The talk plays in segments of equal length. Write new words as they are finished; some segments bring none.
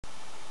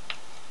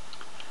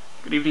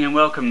Good evening and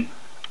welcome.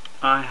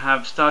 I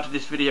have started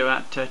this video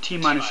at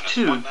T-2. 1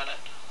 minute,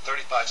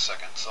 35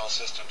 seconds. All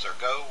systems are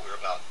go. We're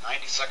about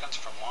 90 seconds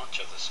from launch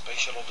of the Space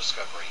Shuttle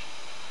Discovery.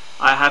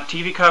 I have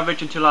TV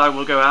coverage until I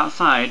will go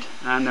outside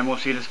and then we'll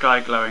see the sky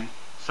glowing.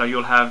 So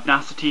you'll have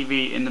NASA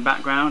TV in the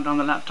background on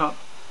the laptop,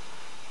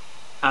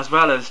 as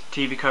well as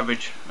TV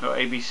coverage or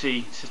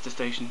ABC sister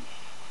station.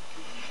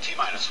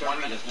 T-minus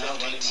 1 minute,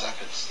 15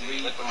 seconds.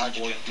 The liquid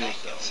hydrogen tank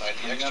inside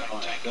the external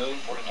tank is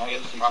reported to be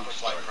at the proper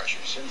flight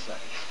pressures.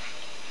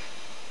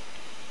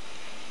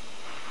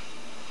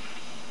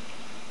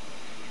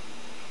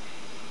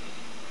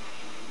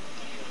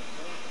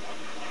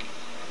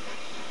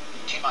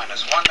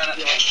 T-minus 1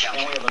 minute and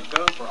counting. And we have a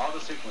go for auto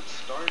sequence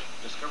start.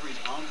 Discovery's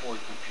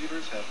onboard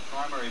computers have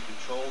primary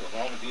control of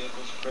all the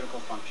vehicle's critical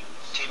functions.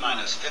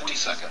 T-minus 50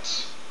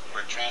 seconds.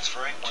 We're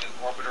transferring to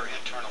orbiter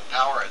internal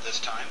power at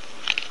this time.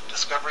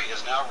 Discovery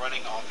is now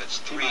running off its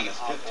 3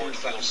 onboard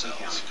fuel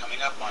cells.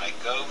 Coming up on a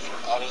go for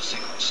auto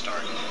sequence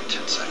start in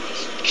 10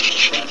 seconds.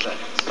 10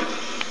 seconds.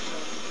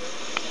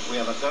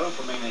 We have a go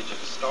for main engine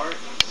start.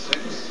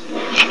 6, 4, 3,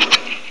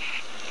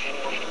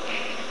 2,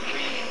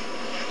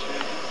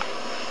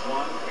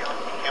 1.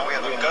 And we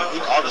have a go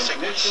for auto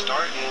sequence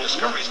start.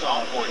 Discovery's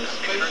onboard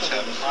computers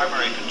have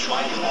primary control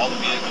of all the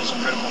vehicle's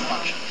critical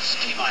functions.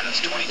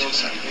 T-minus 22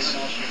 seconds.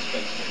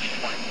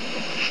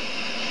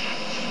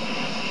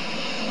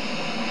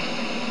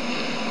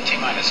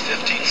 T-minus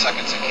 15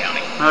 seconds and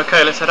counting.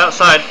 Okay, let's head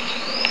outside.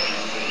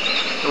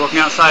 We're walking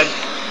outside.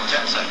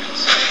 10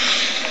 seconds.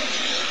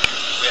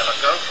 We have a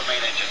go for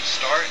main engine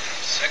start.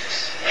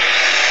 6, 4,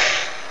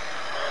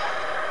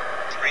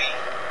 3,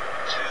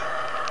 2,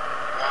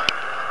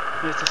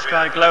 1. There's the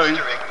sky glowing.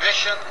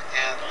 Ignition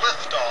and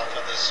liftoff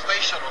of the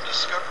Space Shuttle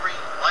Discovery,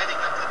 lighting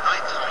up the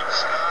nighttime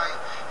sky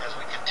as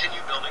we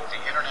continue building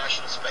the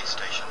International Space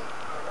Station.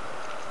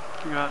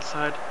 Go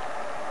outside.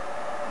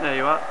 There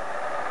you are.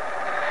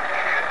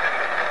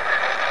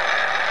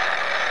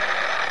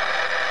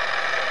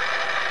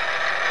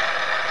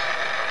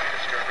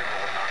 Discovery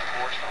rolling on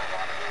course for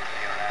rendezvous with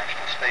the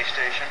International Space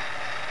Station.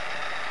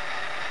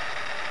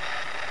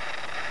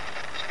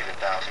 Speed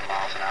 1,000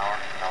 miles an hour,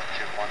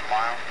 altitude 1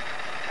 mile.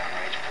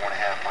 Downrange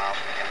 4.5 miles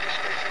from the Kennedy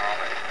Space Center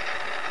already.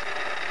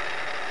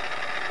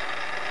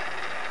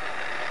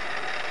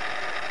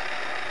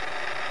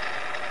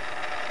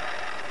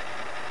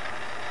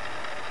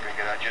 Three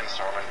good engines,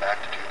 throttle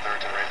back to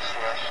 2/3 of the radius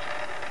west.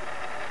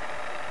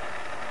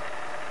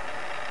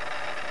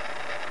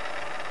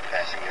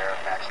 Passing the air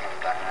at maximum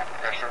dynamic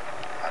pressure,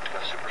 about to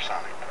go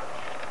supersonic.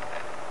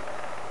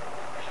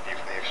 There's a view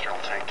from the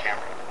external tank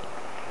camera.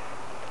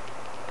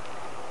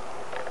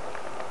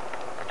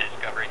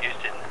 Discovery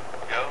Houston,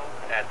 go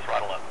at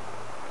throttle up.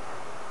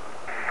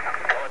 Go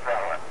at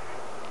throttle up.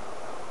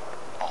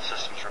 All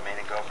systems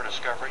remaining go for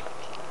Discovery.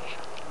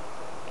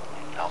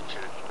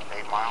 Altitude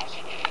 8 miles.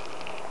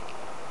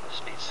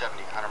 Speed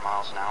 100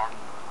 miles an hour.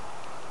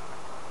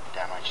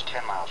 Downrange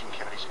 10 miles from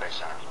Kennedy Space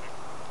Center.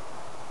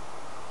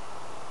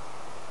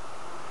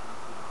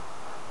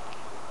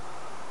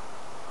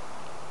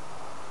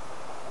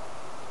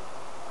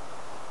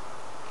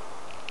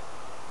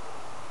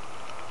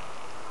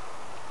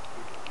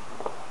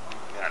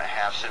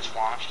 Since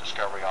launch,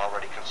 Discovery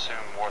already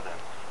consumed more than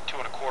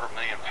 2.25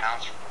 million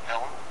pounds of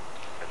propellant.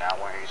 It now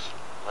weighs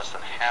less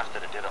than half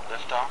that it did at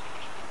liftoff.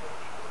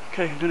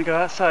 Okay, I'm going to go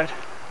outside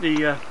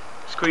the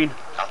screen.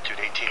 Altitude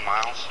 18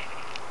 miles.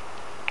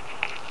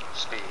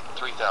 Speed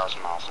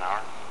 3,000 miles an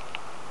hour.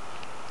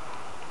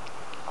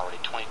 Already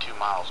 22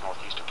 miles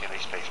northeast of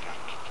Kennedy Space Center.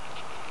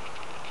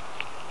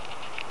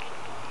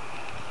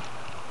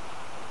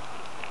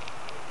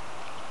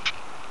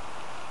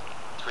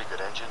 Three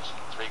good engines,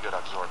 3 good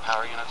auxiliary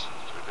power units,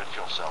 3 good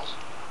fuel cells.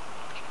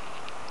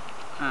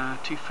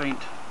 Too faint.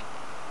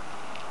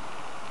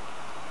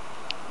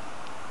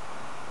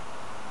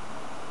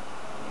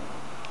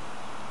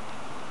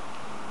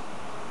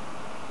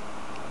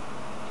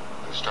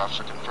 Boosters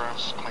are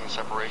confirmed clean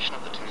separation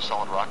of the 2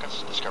 solid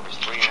rockets. Discovery's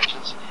 3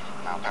 engines,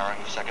 now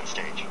powering the second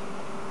stage.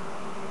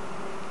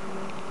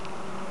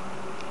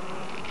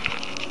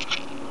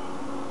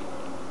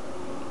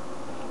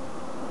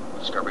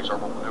 Discovery's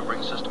orbital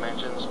maneuvering system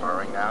engines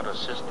firing now to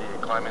assist the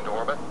climb into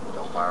orbit.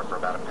 They'll fire for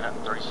about 1 minute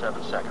and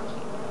 37 seconds.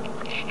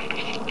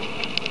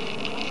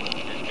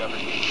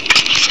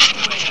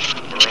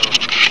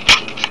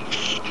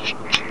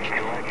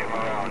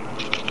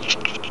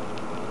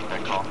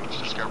 That call means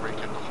Discovery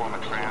can perform a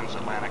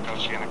transatlantic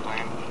oceanic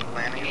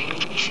landing.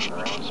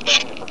 Around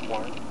Spain and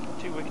perform.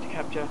 Too wicked to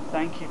capture.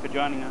 Thank you for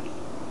joining us.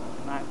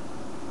 Good night.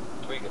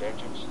 3 good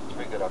engines,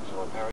 3 good auxiliary power